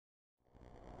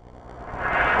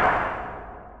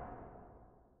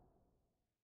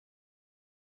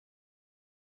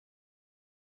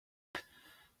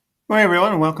Hi,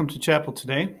 everyone, and welcome to chapel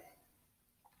today.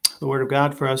 The word of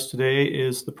God for us today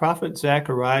is the prophet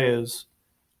Zechariah's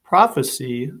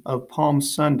prophecy of Palm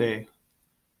Sunday,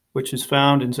 which is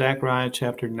found in Zechariah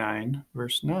chapter 9,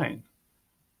 verse 9,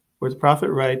 where the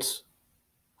prophet writes,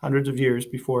 hundreds of years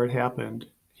before it happened,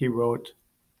 he wrote,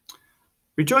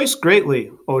 "Rejoice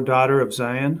greatly, O daughter of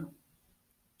Zion.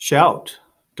 Shout,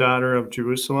 daughter of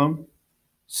Jerusalem.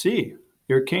 See,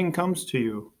 your king comes to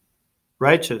you,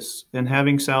 righteous and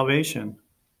having salvation,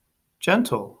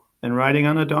 gentle and riding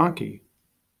on a donkey,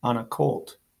 on a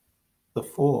colt, the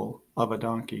foal of a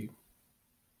donkey."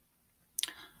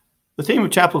 The theme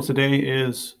of chapel today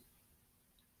is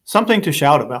something to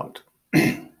shout about.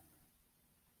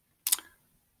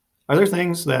 Are there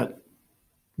things that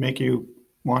make you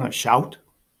want to shout?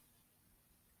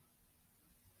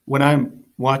 When I'm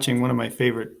watching one of my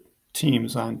favorite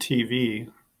teams on TV,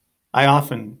 I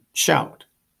often shout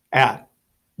at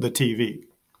the TV,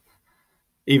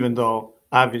 even though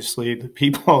obviously the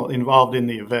people involved in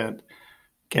the event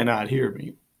cannot hear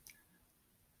me.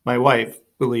 My wife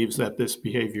believes that this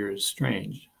behavior is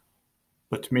strange,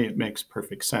 but to me it makes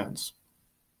perfect sense.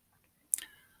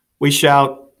 We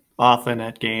shout often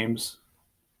at games,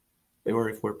 or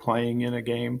if we're playing in a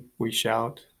game, we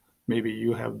shout. Maybe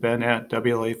you have been at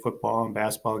WLA football and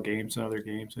basketball games and other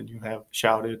games and you have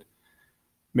shouted.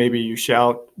 Maybe you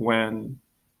shout when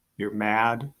you're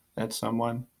mad at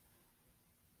someone.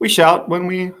 We shout when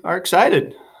we are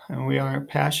excited and we are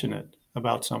passionate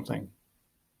about something.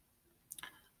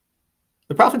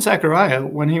 The prophet Zechariah,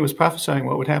 when he was prophesying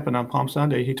what would happen on Palm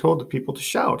Sunday, he told the people to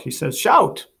shout. He says,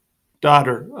 "Shout,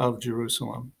 daughter of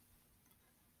Jerusalem."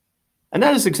 And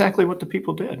that is exactly what the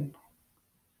people did.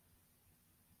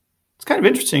 It's kind of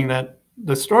interesting that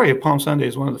the story of Palm Sunday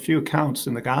is one of the few accounts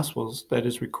in the Gospels that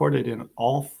is recorded in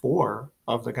all four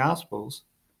of the Gospels.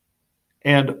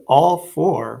 And all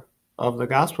four of the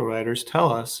Gospel writers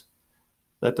tell us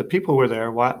that the people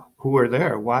who were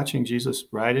there watching Jesus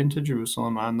ride into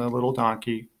Jerusalem on the little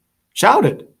donkey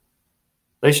shouted.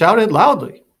 They shouted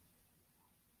loudly.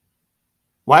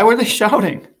 Why were they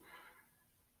shouting?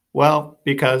 Well,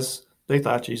 because they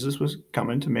thought Jesus was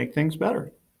coming to make things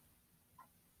better.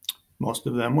 Most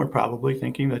of them were probably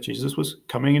thinking that Jesus was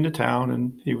coming into town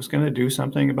and he was going to do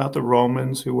something about the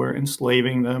Romans who were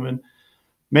enslaving them and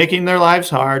making their lives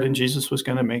hard, and Jesus was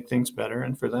going to make things better,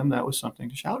 and for them that was something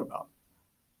to shout about.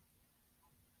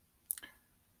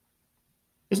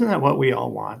 Isn't that what we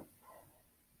all want?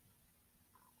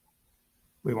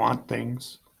 We want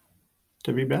things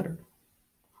to be better.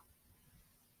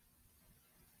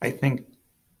 I think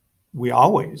we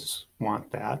always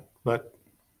want that, but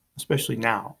especially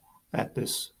now at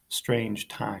this strange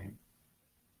time.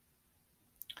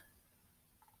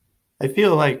 I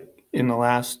feel like in the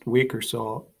last week or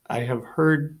so, I have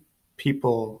heard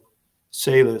people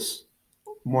say this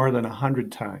more than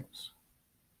 100 times.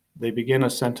 They begin a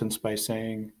sentence by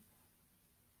saying,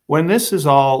 "When this is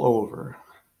all over,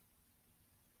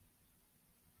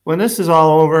 we're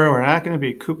not going to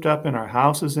be cooped up in our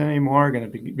houses anymore. We're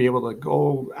going to be able to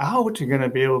go out. You're going to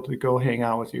be able to go hang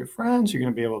out with your friends. You're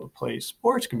going to be able to play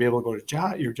sports. You're going to be able to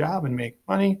go to your job and make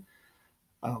money."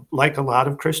 Like a lot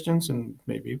of Christians, and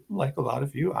maybe like a lot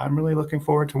of you, I'm really looking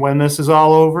forward to when this is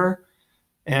all over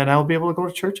and I'll be able to go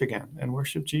to church again and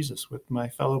worship Jesus with my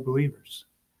fellow believers.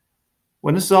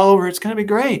 When this is all over, it's going to be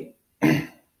great.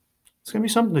 It's going to be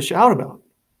something to shout about.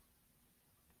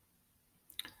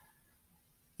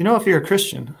 You know, if you're a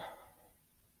Christian,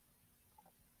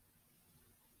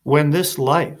 when this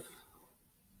life,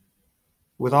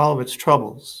 with all of its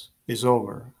troubles, is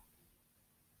over,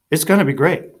 it's going to be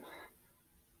great.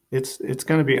 It's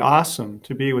going to be awesome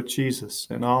to be with Jesus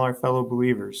and all our fellow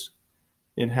believers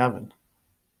in heaven.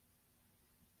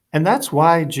 And that's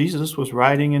why Jesus was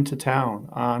riding into town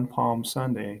on Palm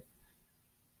Sunday.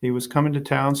 He was coming to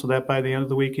town so that by the end of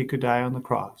the week he could die on the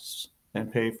cross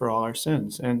and pay for all our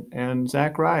sins. And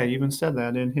Zechariah even said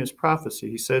that in his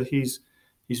prophecy. He said he's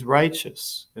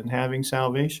righteous and having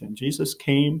salvation. Jesus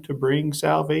came to bring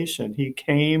salvation. He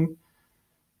came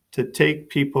to take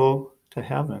people to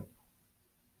heaven.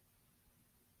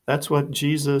 That's what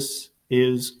Jesus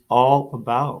is all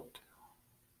about.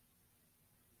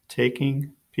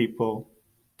 Taking people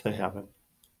to heaven.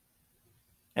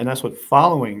 And that's what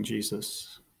following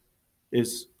Jesus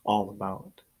is all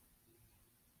about.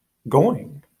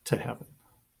 Going to heaven.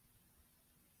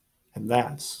 And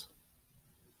that's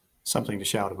something to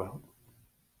shout about.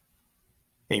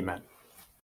 Amen.